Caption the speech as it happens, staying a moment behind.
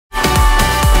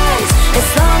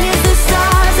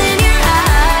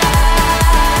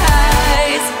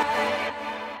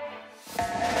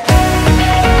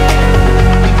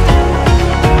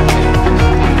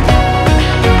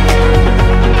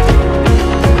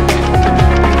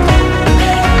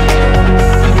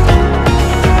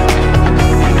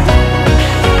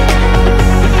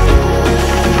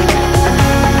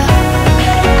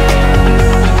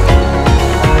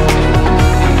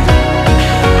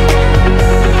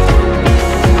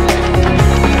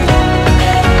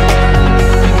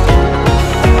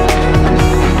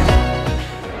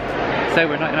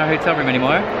hotel room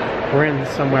anymore. We're in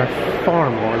somewhere far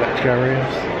more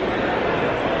luxurious.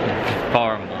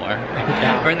 Far more.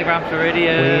 Yeah. We're in the Grand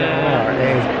Floridian. We are.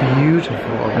 It is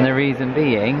beautiful. And the reason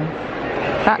being,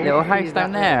 that little house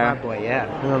down there. Bad boy, yeah.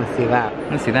 We want to see that. I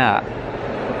want to see that.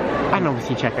 And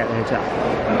obviously check out the hotel.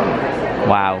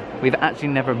 Wow. We've actually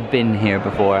never been here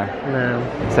before. No.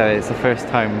 So it's the first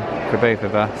time for both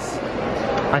of us.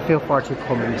 I feel far too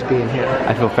common to be in here.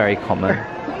 I feel very common.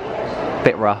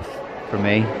 Bit rough for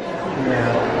me.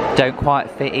 Yeah. Don't quite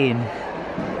fit in.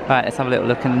 Right, let's have a little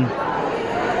look in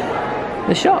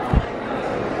the shop.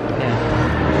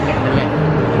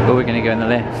 Yeah. Oh, we're going to go in the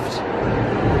lift.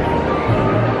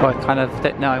 Oh, I kind of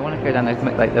don't know. I want to go down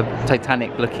like the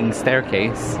Titanic looking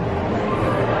staircase.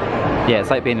 Yeah, it's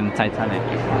like being in the Titanic.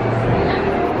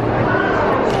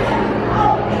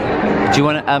 Do you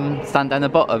want to stand down the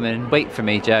bottom and wait for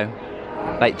me, Joe?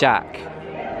 Like Jack?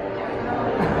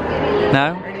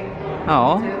 No?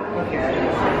 Oh.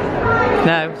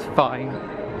 No, it's fine.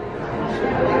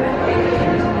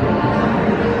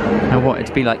 I wanted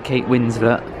to be like Kate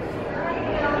Winslet.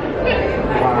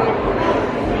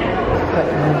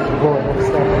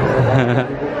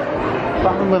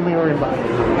 When we were in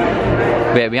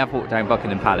Buckingham. Yeah, we have walked down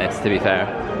Buckingham Palace, to be fair.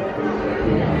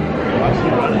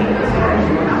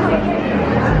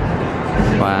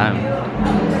 Wow.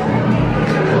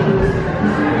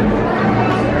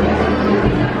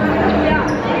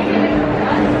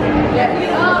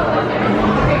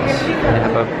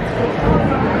 Have a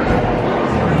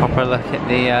proper look at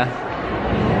the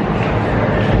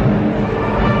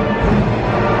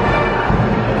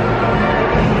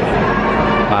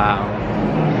wow.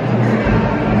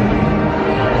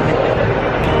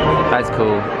 That's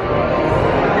cool.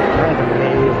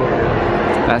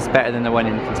 That's better than the one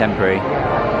in Contemporary.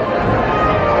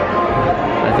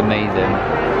 That's amazing.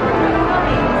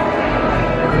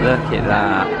 Look at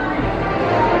that.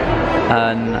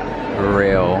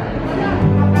 Unreal.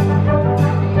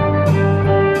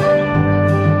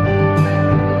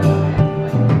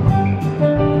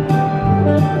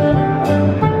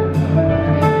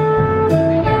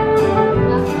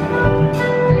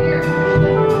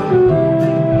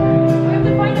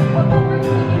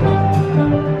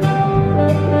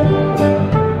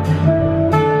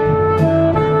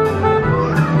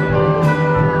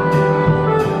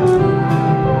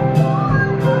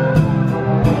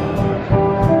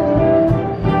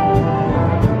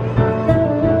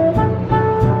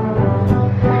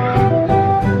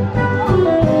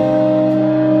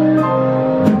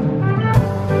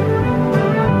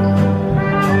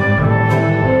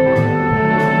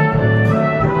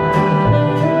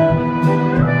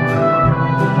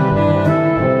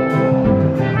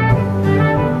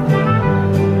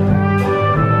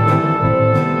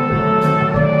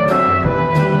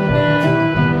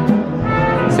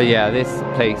 So yeah, this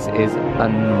place is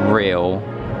unreal.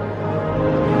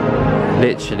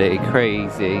 Literally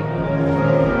crazy.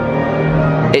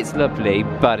 It's lovely,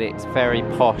 but it's very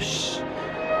posh.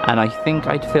 And I think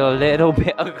I'd feel a little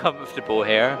bit uncomfortable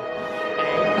here.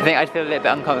 I think I'd feel a little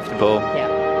bit uncomfortable.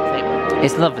 Yeah, same.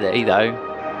 It's lovely though,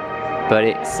 but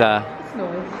it's nice.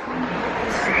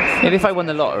 maybe if I won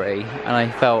the lottery and I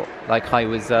felt like I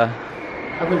was I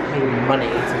wouldn't pay money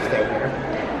to stay here.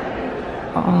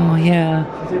 oh yeah.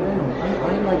 I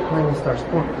like playing Star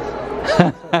Sports.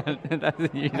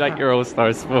 You like your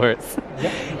All-Star Sports.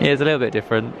 Yeah. Yeah, it's a little bit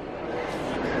different.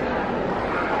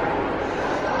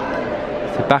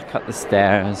 So back up the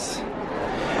stairs.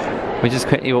 We just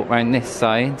quickly walk around this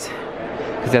side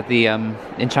because they have the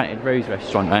Enchanted Rose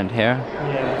restaurant around here.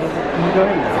 Yeah, can you go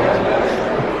in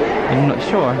there? I'm not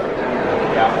sure.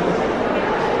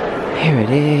 Here it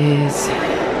is.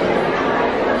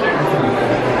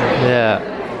 Yeah.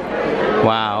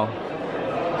 Wow.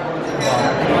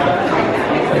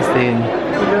 It's the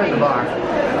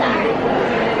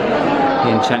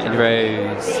Enchanted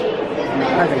Rose.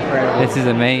 That's incredible. This is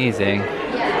amazing.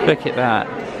 Look at that.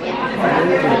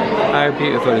 How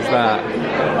beautiful is that?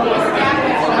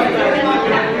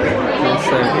 That's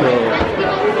so cool.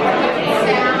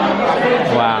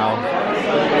 Wow.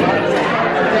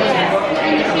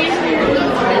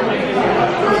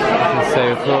 That's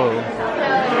so cool.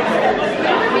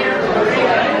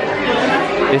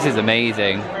 This is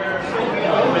amazing.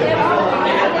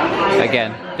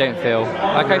 Again, don't feel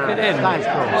like I fit in. That is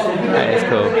cool. That is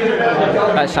cool.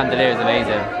 That chandelier is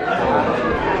amazing.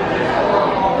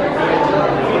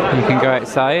 You can go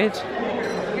outside.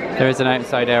 There is an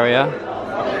outside area.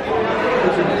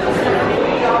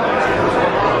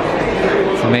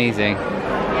 It's amazing.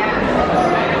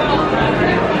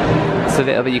 It's a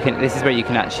little bit. This is where you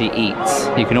can actually eat.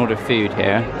 You can order food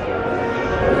here.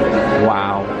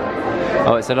 Wow.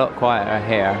 Oh, it's a lot quieter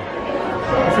here.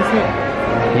 Is this it?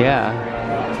 Yeah.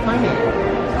 It's tiny.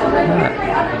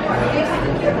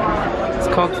 Yeah. It's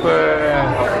Cogsworth.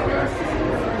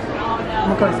 Oh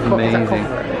my god, it's Amazing.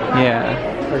 Yeah.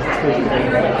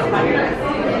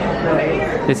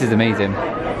 This is amazing.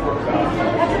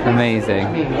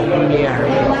 Amazing.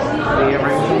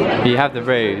 You have the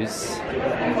rose.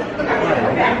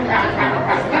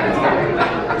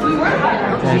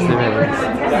 There's the rose.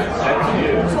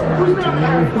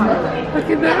 Look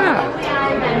at that.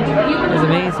 It's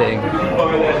amazing.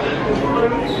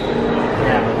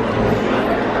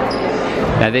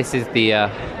 Now this is the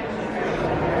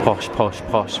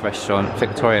posh restaurant,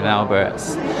 Victoria and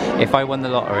Albert's. If I won the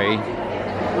lottery,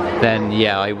 then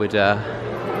yeah, I would,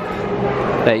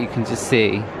 that you can just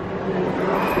see.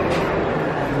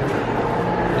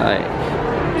 Like,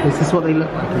 is this what they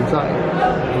look like inside?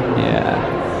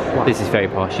 yeah. Wow. This is very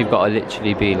posh. You've got to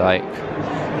literally be like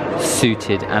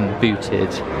suited and booted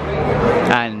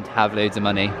and have loads of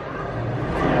money.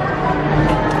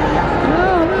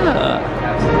 Oh, look.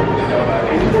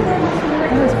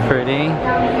 That's pretty.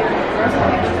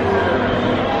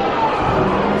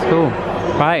 It's cool.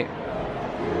 Right.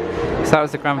 So that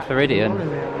was the Grand Floridian.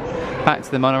 Back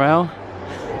to the monorail.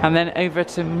 And then over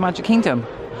to Magic Kingdom.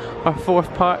 Our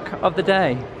 4th park of the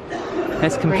day.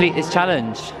 Let's complete this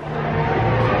challenge.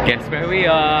 Guess where we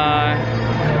are?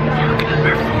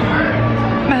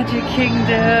 Magic Kingdom!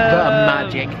 The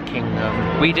Magic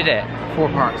Kingdom. We did it. 4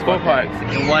 parks. 4 parks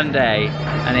in one day,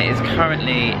 and it is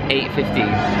currently 8:15.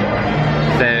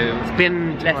 So It's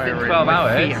been less than 12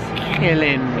 hours. Feet are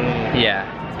killing me. Yeah,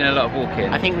 it's been a lot of walking.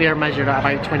 I think we are measured at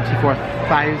about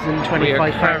 24,000, we are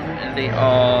 25,000. currently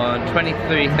on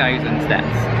 23,000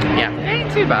 steps. Yeah.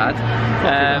 Ain't too bad.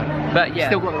 But yeah.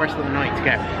 Still got the rest of the night to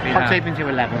go. We Park's have. open till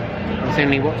 11. It's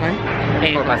only what time?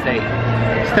 8:15.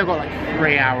 Still got like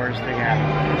 3 hours to go.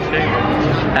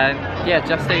 Yeah,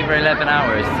 just over 11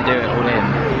 hours to do it all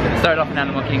in. Started off in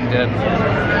Animal Kingdom.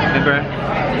 Remember,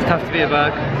 it's tough to be a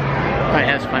bug. Right,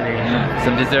 that's funny.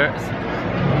 Some desserts.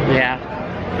 Yeah.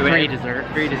 We went 3 over- desserts.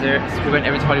 3 desserts. We went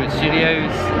over to Hollywood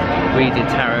Studios. We did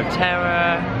Tower of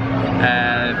Terror.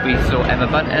 We saw Emma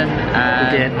Bunton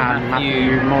and We did, and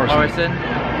Matthew Morrison.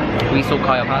 We saw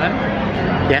Kyle Palmer.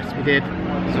 Yes, we did.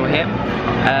 Saw him.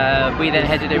 We then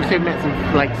headed We over also to met some of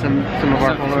our some of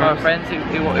our followers. friends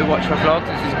who watch our vlogs,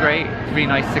 which is great. Really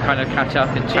nice to kind of catch up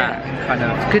and chat. And kind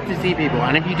of It's good to see people,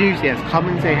 and if you do see us, come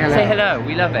and say hello. say hello.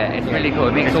 We love it. It's really cool.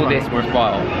 It makes It's all fun. this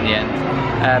worthwhile in the end.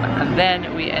 And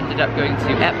then we ended up going to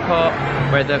Epcot,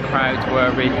 where the crowds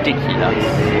were ridiculous.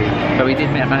 But we did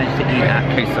manage to eat at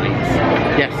Coastal Eats.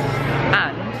 Yes.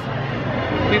 And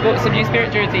we bought some new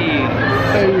Spirit jerseys.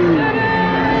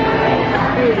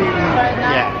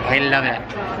 Yeah, I love it.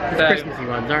 It's So- Christmassy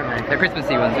ones, aren't they? They're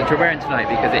Christmassy ones, which we're wearing tonight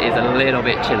because it is a little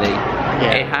bit chilly.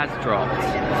 Yeah. It has dropped.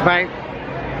 It's about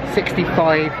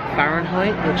 65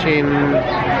 Fahrenheit, which in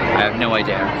I have no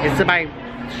idea. it's about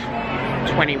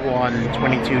 21,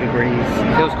 22 degrees.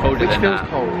 It feels colder Which than feels that.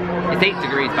 cold. It's 8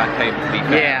 degrees back home, to be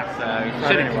fair. Yeah. So I shouldn't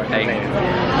don't know what complain. to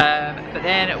say. But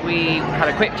then we had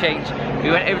a quick change. We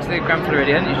went over to the Grand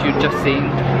Floridian, which you've just seen.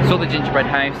 Saw the Gingerbread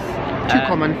house. Too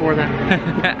common for them.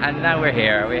 And now we're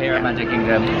here. We're here at Magic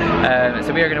Kingdom.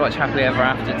 So we are going to watch Happily Ever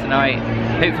After tonight.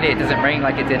 Hopefully it doesn't rain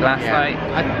like it did last night.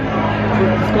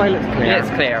 The sky looks clear. It's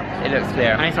clear. It looks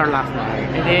clear. And it's our last night.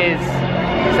 It is.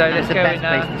 So It's let's the go best in.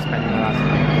 place to spend the last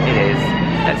night. It is.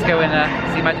 Let's go and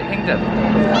see Magic Kingdom.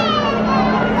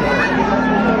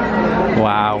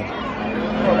 Wow.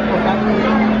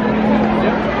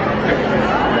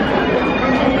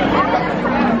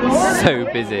 So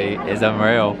busy, it's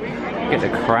unreal. Look at the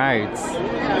crowds.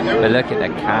 But look at the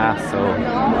castle.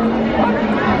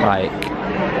 Like,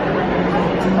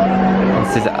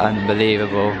 this is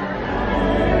unbelievable.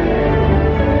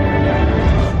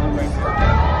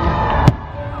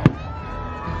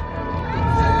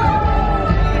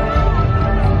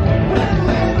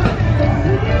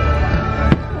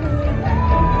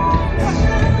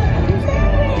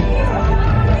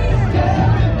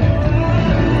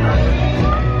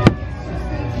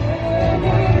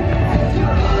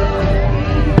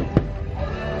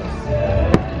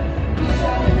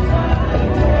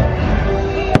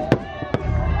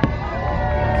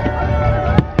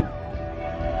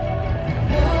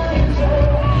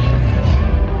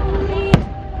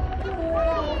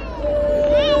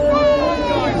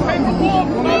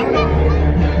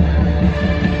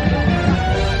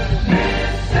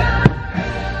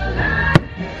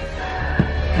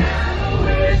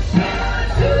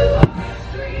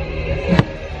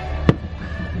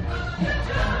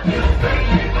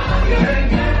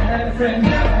 Had a friend,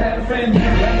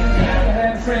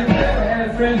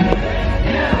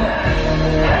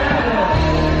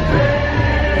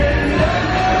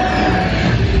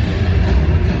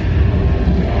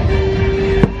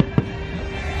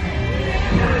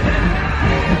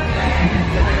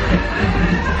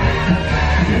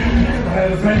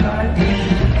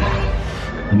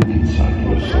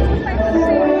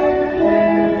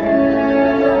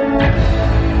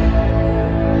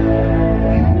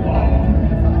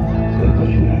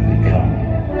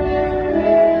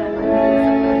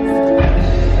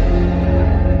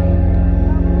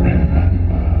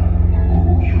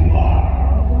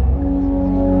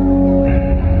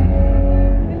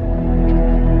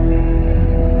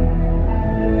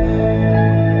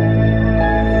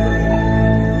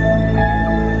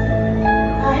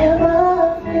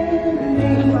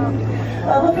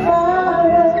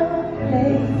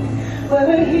 fireplace where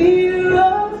a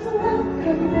hero's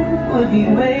welcome would be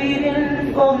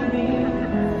waiting for me.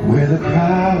 Where the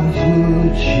crowds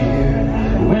would cheer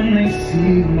when they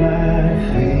see my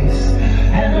face,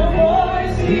 and the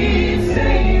voice keeps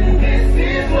saying, this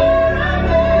is where I'm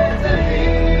meant to be.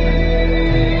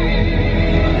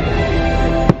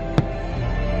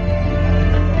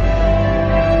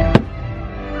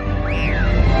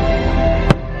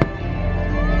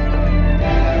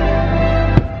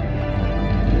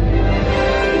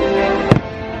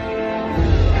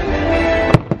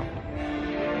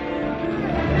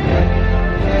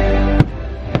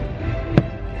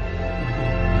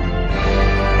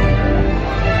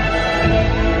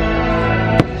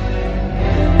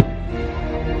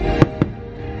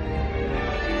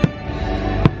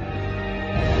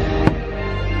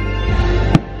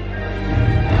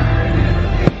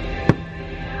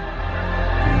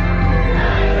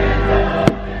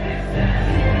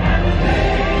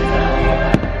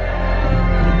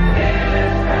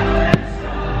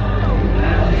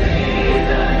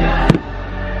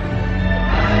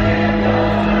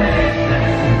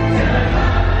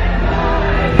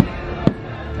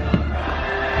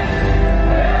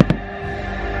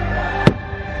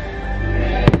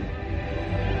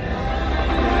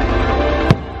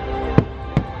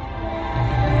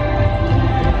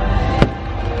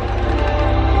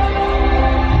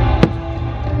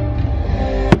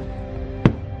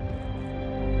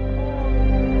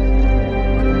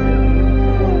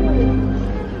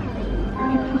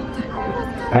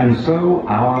 And so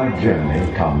our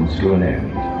journey comes to an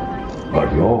end,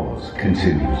 but yours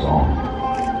continues on.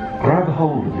 Grab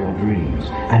hold of your dreams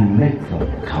and make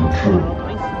them come true.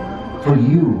 For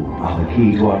you are the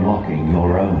key to unlocking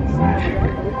your own magic.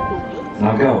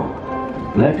 Now go,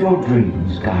 let your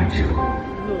dreams guide you.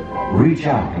 Reach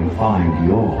out and find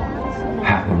your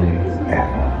happily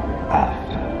ever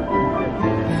after.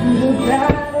 The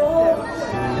battles,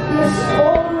 the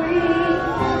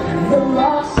stories, the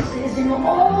losses and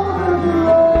all the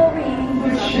glory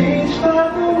were changed by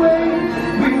the way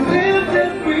we live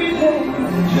every day.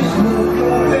 Just look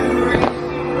up and reach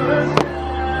the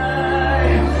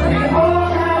sky. We all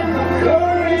have the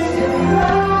courage to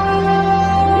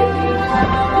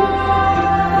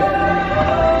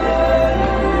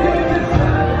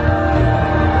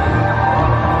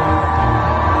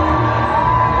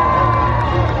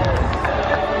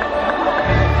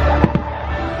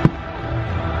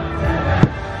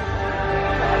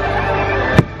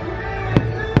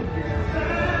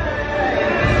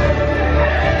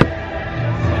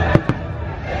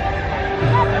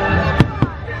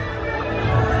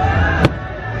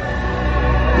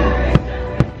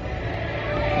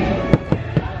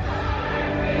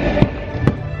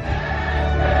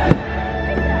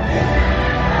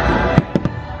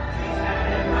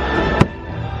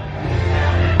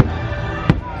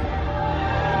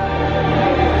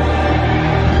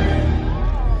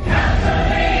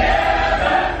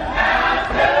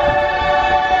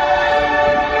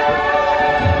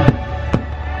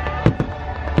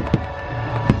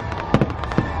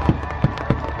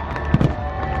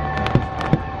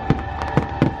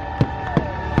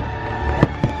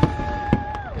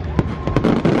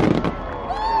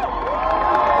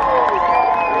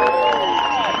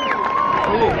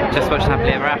Just watched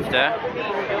Happily Ever After,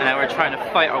 and now we're trying to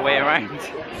fight our way around.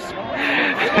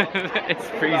 It's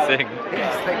freezing.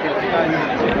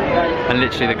 And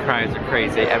literally the crowds are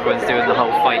crazy. Everyone's doing the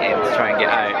whole fighting to try and get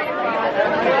out.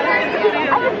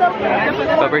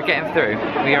 But we're getting through.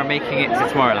 We are making it to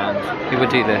Tomorrowland. We will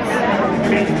do this.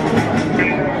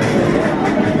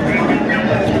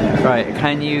 Right,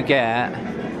 can you get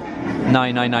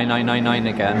 99999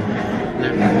 again?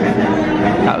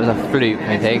 That was a fluke,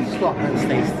 I think. Stop and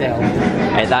stay still.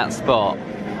 At that spot.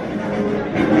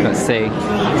 Let's see.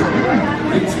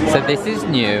 So this is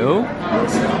new.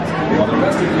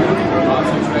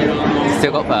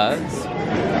 Still got Buzz.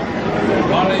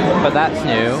 But that's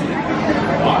new.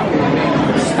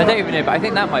 I don't even know, but I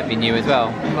think that might be new as well.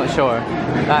 I'm not sure.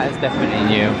 That is definitely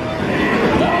new.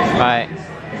 Right.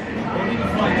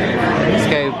 Let's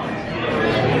go.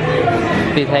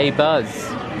 Play Buzz.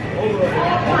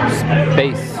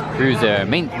 Space Cruiser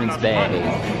Maintenance Bay.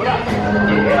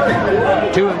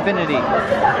 To infinity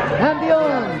and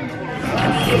beyond.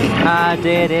 I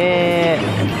did it.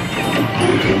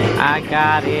 I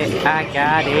got it. I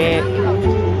got it.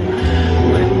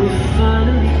 when we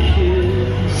finally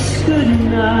kiss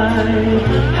goodnight.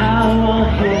 How our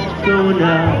heads go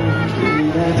down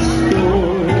in that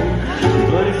storm.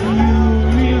 But if you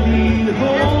really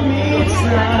hold me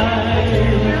tight,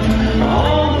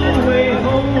 all the way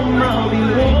home I'll be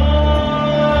warm.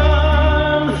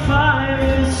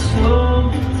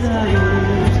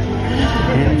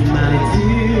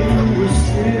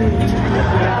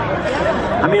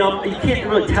 I mean, you can't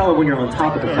really tell when you're on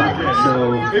top of the cloud.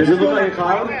 So, does it look like a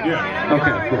cloud? Yeah.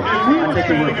 Okay, cool. I'll take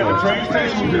the word for it. Train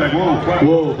station would be like, whoa, cloud.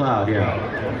 Whoa, cloud,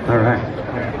 yeah. All right.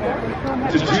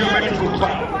 It's a geometrical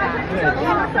cloud.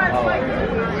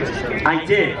 I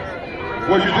did.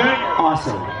 What you did?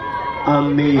 Awesome.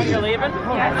 Amazing.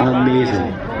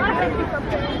 Amazing.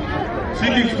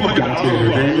 Got to.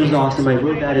 Revenge was awesome. I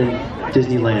rode that in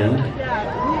Disneyland.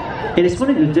 And it's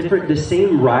funny, the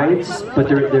same rides, but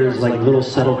there's like little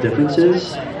subtle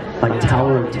differences, like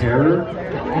Tower of Terror.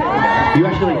 You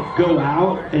actually like go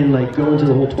out and like go into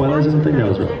the whole Twilight Zone thing. That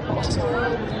was really awesome.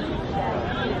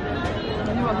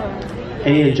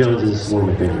 Indiana Jones is one of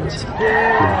my favorites.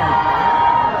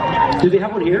 Yeah. Do they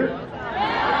have one here? No.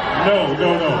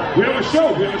 We have a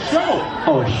show.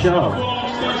 Oh, a show.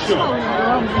 No.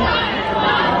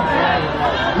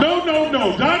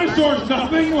 Dinosaurs,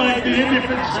 nothing like the Indian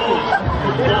shows.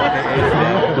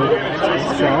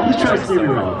 Let's try to see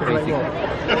you around.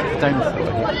 Dinosaur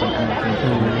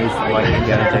is like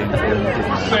Indiana Jones in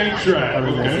Disney. Same track.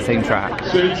 It's the same track.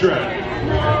 Same track.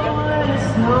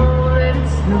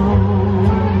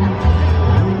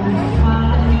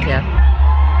 Yeah.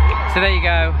 So there you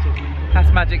go.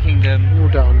 That's Magic Kingdom. All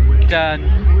done. Done.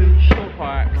 Short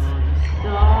parks.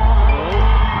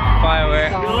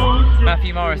 Fireworks.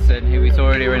 Matthew Morrison, who we saw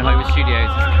earlier in Hollywood Studios,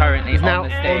 is currently Now on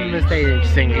the stage. on the stage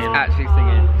singing. He's actually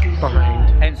singing.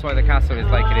 Behind. Hence why the castle is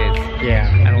like it is. Yeah.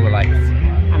 And all the lights.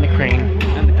 And the crane.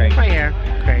 And the crane. Right here.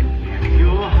 Crane.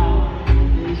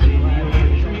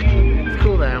 It's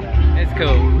cool though. It's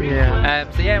cool. Yeah.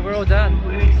 So yeah, we're all done.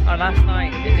 Our last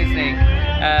night at Disney.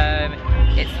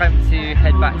 It's time to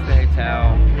head back to the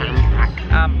hotel.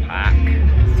 And pack.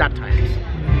 Sad times.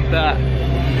 But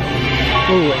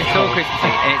Ooh, it's all Christmassy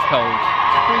and it's cold.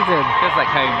 freezing. Feels like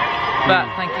home. But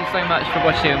thank you so much for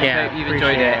watching. Yeah, Hope you've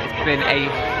enjoyed it. It's been a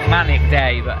manic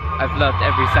day, but I've loved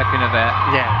every second of it.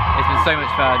 Yeah. It's been so much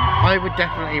fun. I would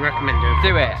definitely recommend it.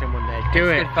 Do it. One day. Do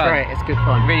it. Good fun. Right, it's good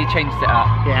fun. Really changed it up.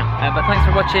 Yeah. But thanks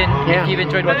for watching. Yeah. If you've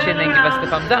enjoyed watching, then give us the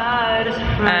thumbs up.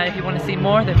 And if you want to see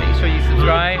more, then make sure you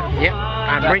subscribe. Yep.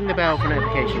 And ring the bell for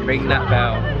notifications. Ring that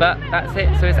bell. But that's it.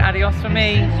 So it's adios from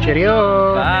me.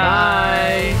 Cheerio.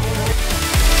 Bye.